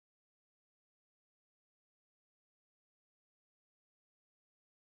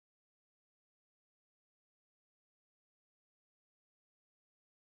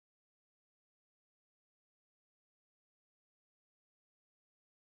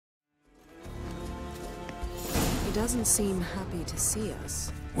doesn't seem happy to see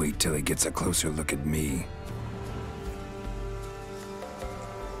us. Wait till he gets a closer look at me.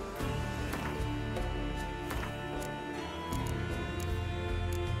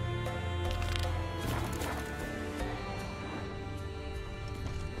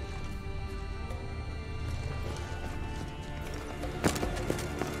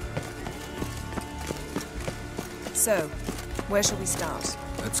 So, where shall we start?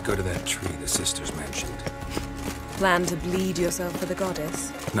 Let's go to that tree the sisters mentioned. Plan to bleed yourself for the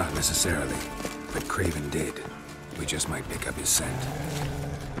goddess? Not necessarily, but Craven did. We just might pick up his scent.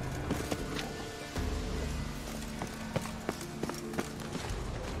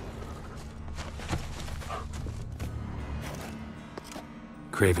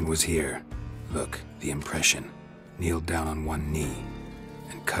 Craven was here. Look, the impression. Kneeled down on one knee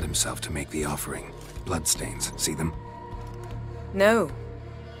and cut himself to make the offering. Bloodstains, see them? No.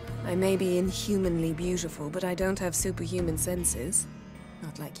 I may be inhumanly beautiful, but I don't have superhuman senses.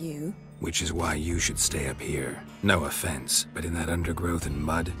 Not like you. Which is why you should stay up here. No offense, but in that undergrowth and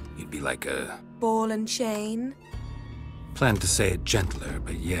mud, you'd be like a... ball and chain? Planned to say it gentler,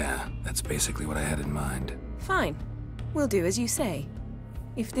 but yeah, that's basically what I had in mind. Fine. We'll do as you say.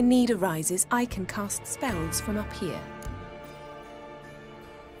 If the need arises, I can cast spells from up here.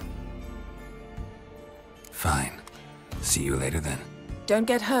 Fine. See you later then. Don't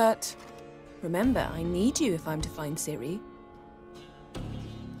get hurt. Remember, I need you if I'm to find Ciri.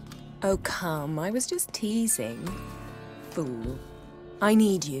 Oh, come. I was just teasing. Fool. I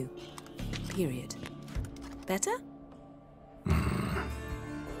need you. Period. Better?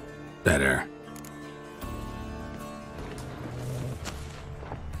 Better.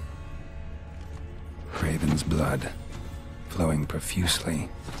 Craven's blood. Flowing profusely.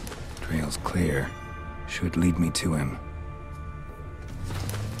 Trail's clear. Should lead me to him.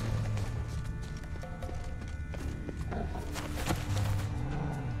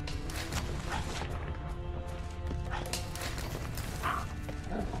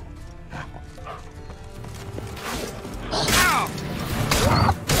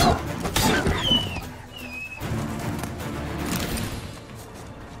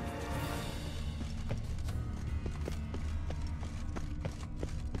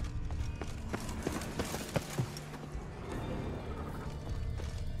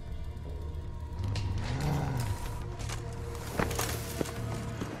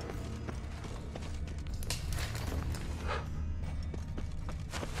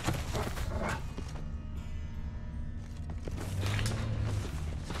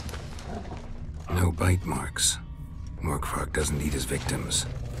 No bite marks. Morkfrog doesn't eat his victims.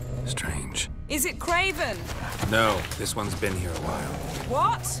 Strange. Is it Craven? No, this one's been here a while.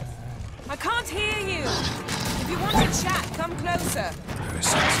 What? I can't hear you. If you want to chat, come closer. Her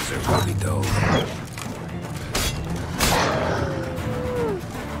senses are probably dull.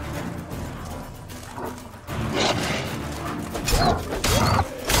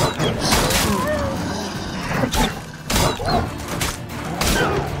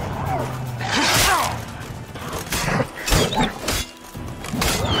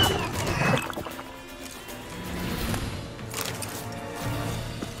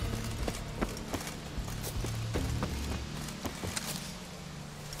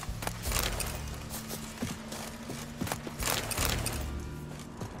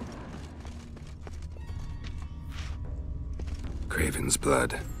 Craven's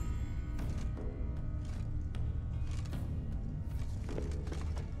blood.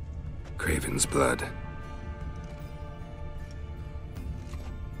 Craven's blood.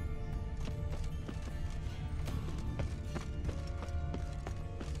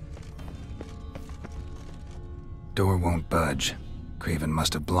 Door won't budge. Craven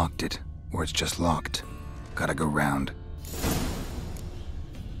must have blocked it, or it's just locked. Gotta go round.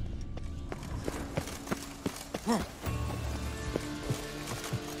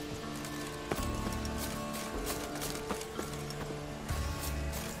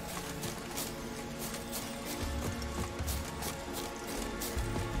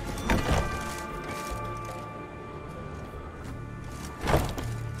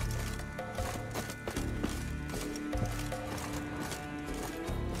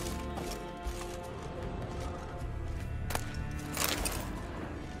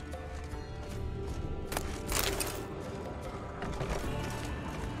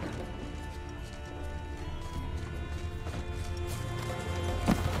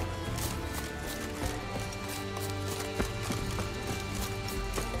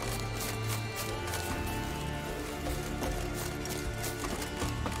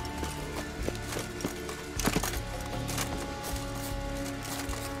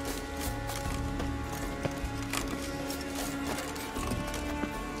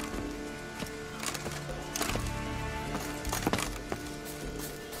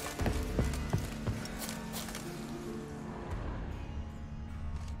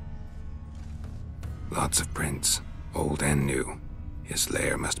 Lots of prints, old and new. His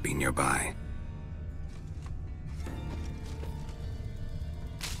lair must be nearby.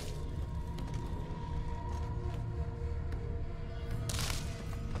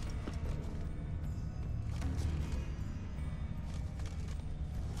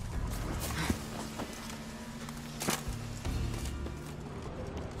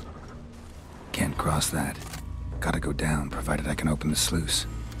 Can't cross that. Gotta go down, provided I can open the sluice.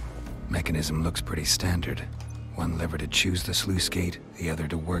 Mechanism looks pretty standard. One lever to choose the sluice gate, the other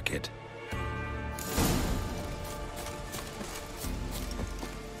to work it.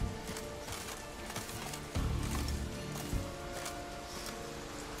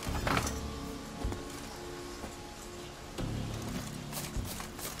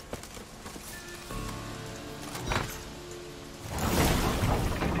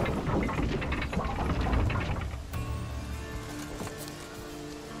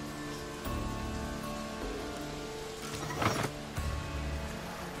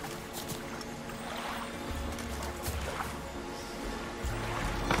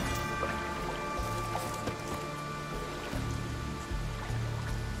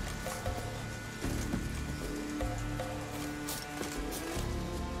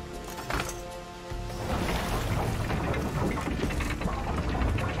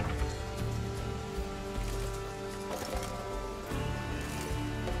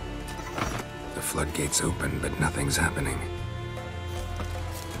 Floodgates open, but nothing's happening.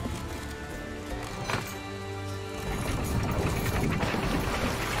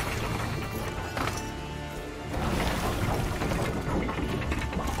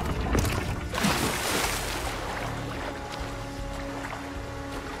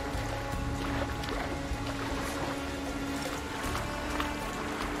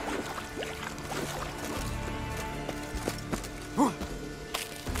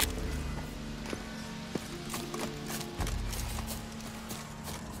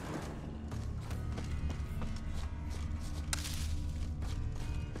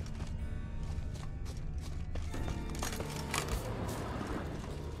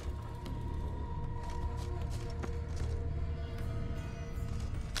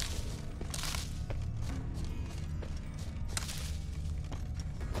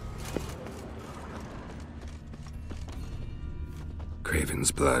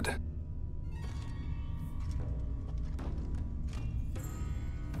 Craven's blood.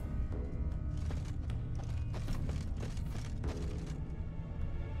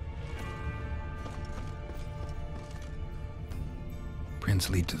 Prints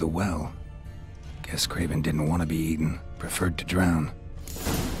lead to the well. Guess Craven didn't want to be eaten, preferred to drown.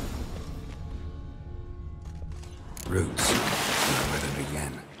 Roots. Where to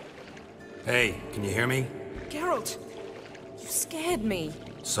begin. Hey, can you hear me? Geralt! You scared me.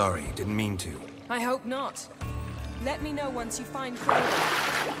 Sorry, didn't mean to. I hope not. Let me know once you find Craven.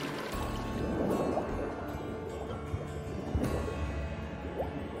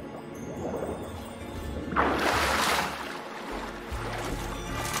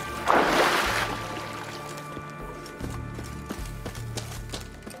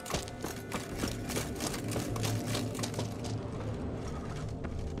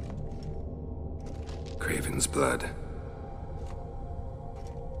 Craven's blood.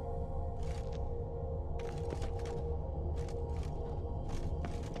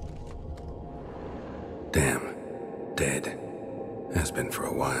 Damn. Dead. Has been for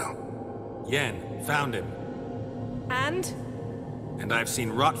a while. Yen, found him. And? And I've seen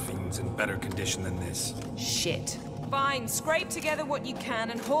rot fiends in better condition than this. Shit. Fine, scrape together what you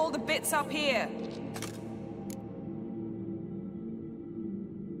can and haul the bits up here.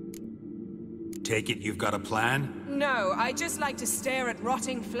 Take it you've got a plan? No, I just like to stare at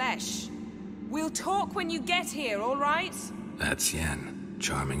rotting flesh. We'll talk when you get here, all right? That's Yen.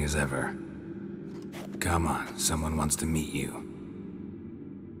 Charming as ever. Come on, someone wants to meet you.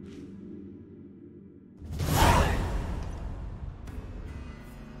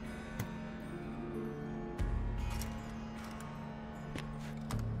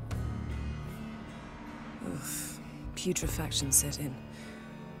 Putrefaction set in.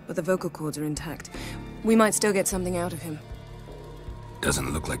 But the vocal cords are intact. We might still get something out of him.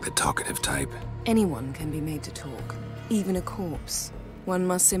 Doesn't look like the talkative type. Anyone can be made to talk. Even a corpse. One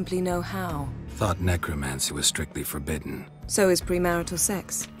must simply know how. Thought necromancy was strictly forbidden. So is premarital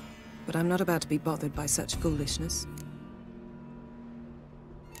sex. But I'm not about to be bothered by such foolishness.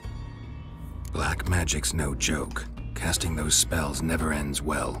 Black magic's no joke. Casting those spells never ends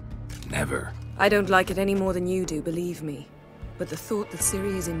well. Never. I don't like it any more than you do, believe me. But the thought that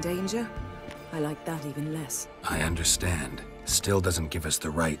Ciri is in danger, I like that even less. I understand. Still doesn't give us the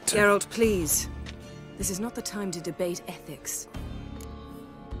right to— Geralt, please. This is not the time to debate ethics.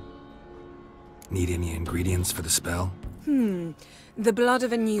 Need any ingredients for the spell? The blood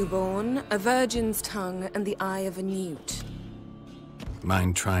of a newborn, a virgin's tongue, and the eye of a newt.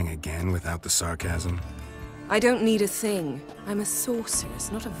 Mind trying again without the sarcasm? I don't need a thing. I'm a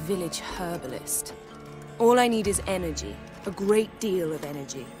sorceress, not a village herbalist. All I need is energy. A great deal of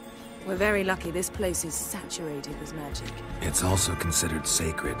energy. We're very lucky this place is saturated with magic. It's also considered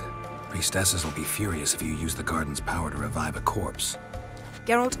sacred. Priestesses will be furious if you use the garden's power to revive a corpse.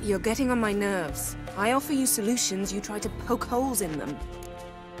 Geralt, you're getting on my nerves. I offer you solutions, you try to poke holes in them.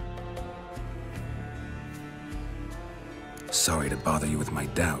 Sorry to bother you with my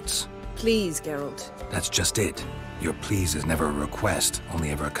doubts. Please, Geralt. That's just it. Your please is never a request,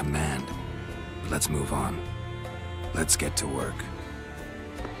 only ever a command. But let's move on. Let's get to work.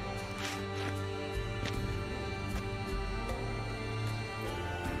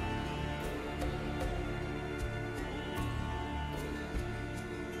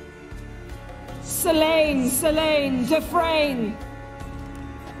 Selene, Selene, Defrain!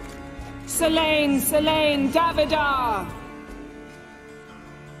 Selene, Selene, Davidar!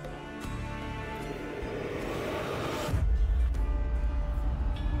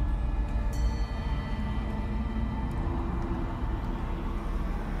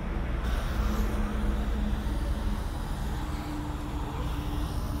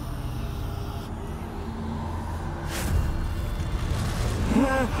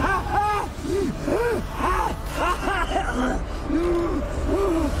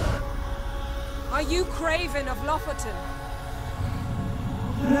 Are you Craven of Lofoten?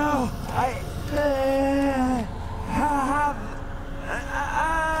 No, I have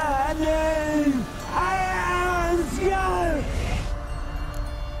a name. I am Geralt.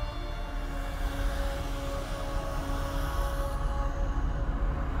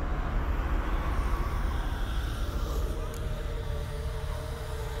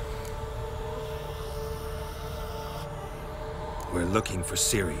 We're looking for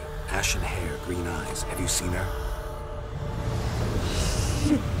Ciri. Ashen hair, green eyes. Have you seen her?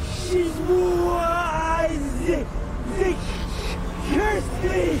 She's wise. They cursed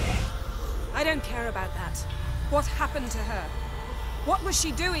me. I don't care about that. What happened to her? What was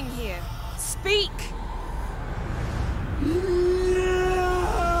she doing here? Speak! No.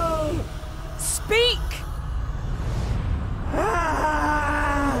 Speak!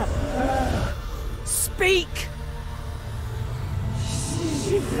 Speak!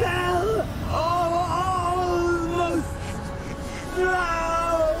 She fell almost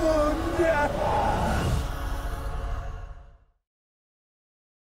drowned.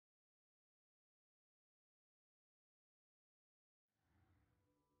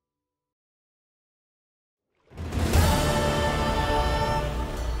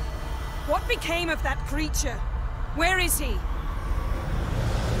 What became of that creature? Where is he?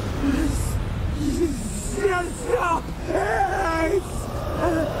 Stop!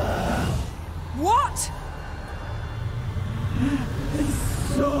 What? I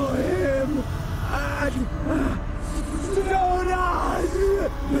saw him and Stonas,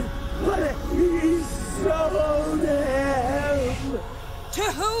 but he sold him. To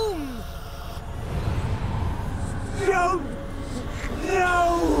whom? Don't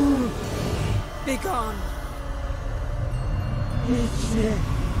know. Begone.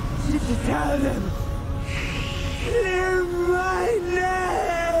 To tell them. Clear my name.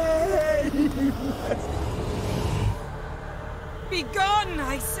 Begone,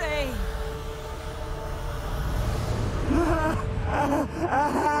 I say!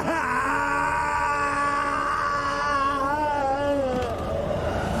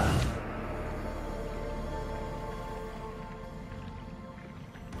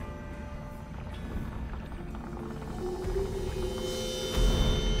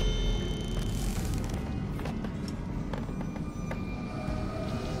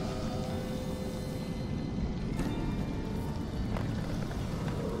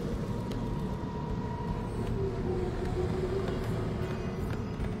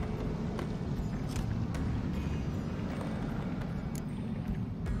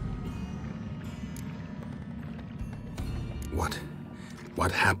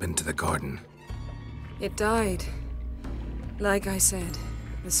 What happened to the garden? It died. Like I said,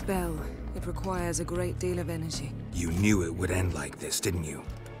 the spell, it requires a great deal of energy. You knew it would end like this, didn't you?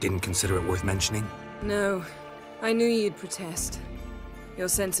 Didn't consider it worth mentioning? No, I knew you'd protest. Your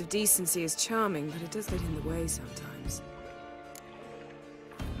sense of decency is charming, but it does get in the way sometimes.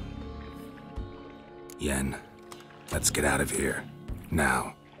 Yen, let's get out of here.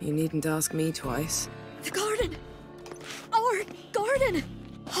 Now. You needn't ask me twice. The garden! Our garden!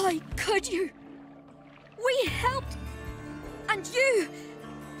 How could you? We helped. And you...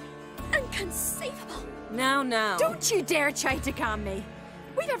 Inconceivable. Now. Don't you dare try to calm me.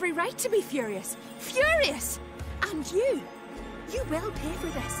 We've every right to be furious. Furious! And you will pay for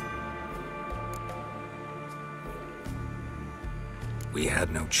this. We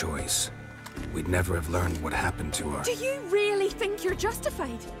had no choice. We'd never have learned what happened to her. Do you really think you're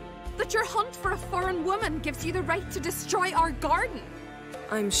justified? That your hunt for a foreign woman gives you the right to destroy our garden?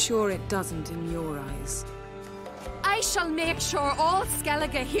 I'm sure it doesn't in your eyes. I shall make sure all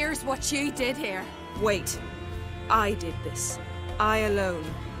Skellige hears what you did here. Wait. I did this. I alone.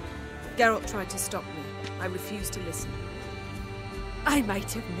 Geralt tried to stop me. I refused to listen. I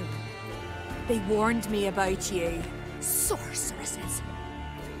might have known. They warned me about you. Sorceresses.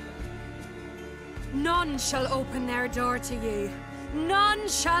 None shall open their door to you. None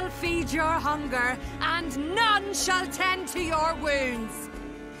shall feed your hunger, and none shall tend to your wounds.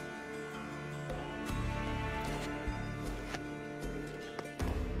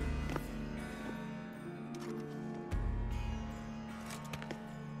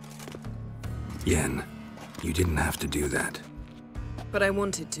 Yen, you didn't have to do that. But I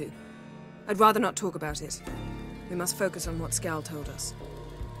wanted to. I'd rather not talk about it. We must focus on what Skal told us.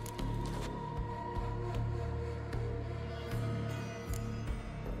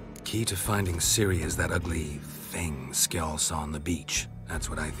 Key to finding Ciri is that ugly thing Skjall saw on the beach. That's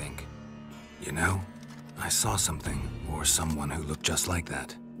what I think. You know, I saw something, or someone who looked just like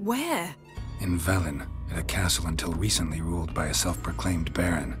that. Where? In Velen, at a castle until recently ruled by a self-proclaimed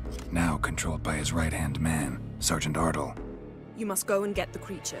baron, now controlled by his right-hand man, Sergeant Ardle. You must go and get the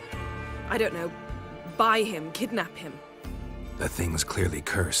creature. I don't know, buy him, kidnap him. The thing's clearly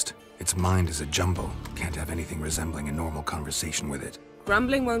cursed. Its mind is a jumble. Can't have anything resembling a normal conversation with it.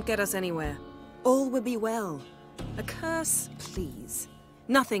 Grumbling won't get us anywhere. All will be well. A curse, please.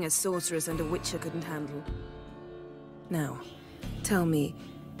 Nothing a sorceress and a witcher couldn't handle. Now, tell me,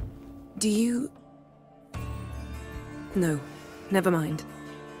 do you... No, never mind.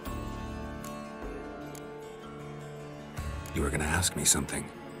 You were gonna ask me something.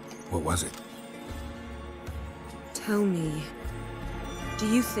 What was it? Tell me, do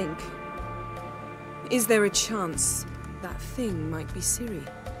you think... Is there a chance that thing might be Ciri?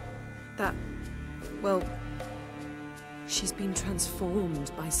 That... well... she's been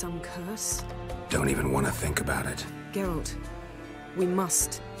transformed by some curse? Don't even want to think about it. Geralt, we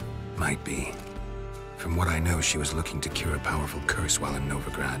must. Might be. From what I know, she was looking to cure a powerful curse while in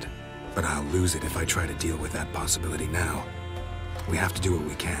Novigrad. But I'll lose it if I try to deal with that possibility now. We have to do what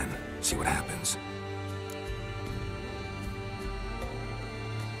we can, see what happens.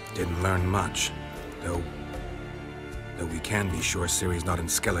 Didn't learn much, though we can be sure Ciri's not in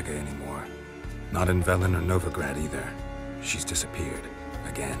Skellige anymore. Not in Velen or Novigrad either. She's disappeared.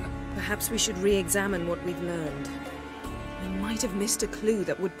 Again. Perhaps we should re-examine what we've learned. We might have missed a clue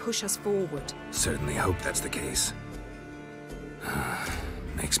that would push us forward. Certainly hope that's the case.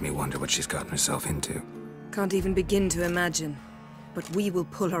 Makes me wonder what she's gotten herself into. Can't even begin to imagine. But we will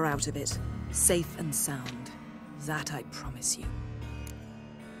pull her out of it. Safe and sound. That I promise you.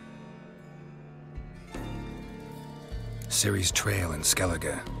 Ciri's trail in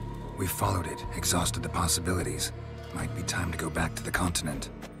Skellige. We followed it, exhausted the possibilities. Might be time to go back to the continent.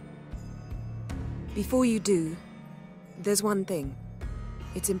 Before you do, there's one thing.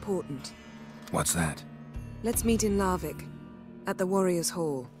 It's important. What's that? Let's meet in Larvik, at the Warriors'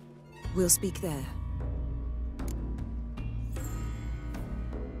 Hall. We'll speak there.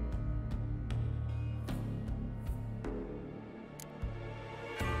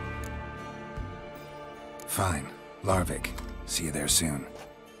 Fine. Larvik. See you there soon.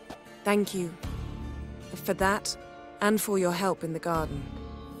 Thank you. For that, and for your help in the garden.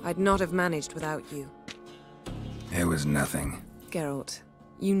 I'd not have managed without you. It was nothing. Geralt,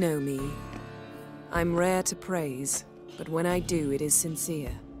 you know me. I'm rare to praise, but when I do, it is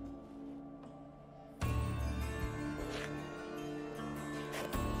sincere.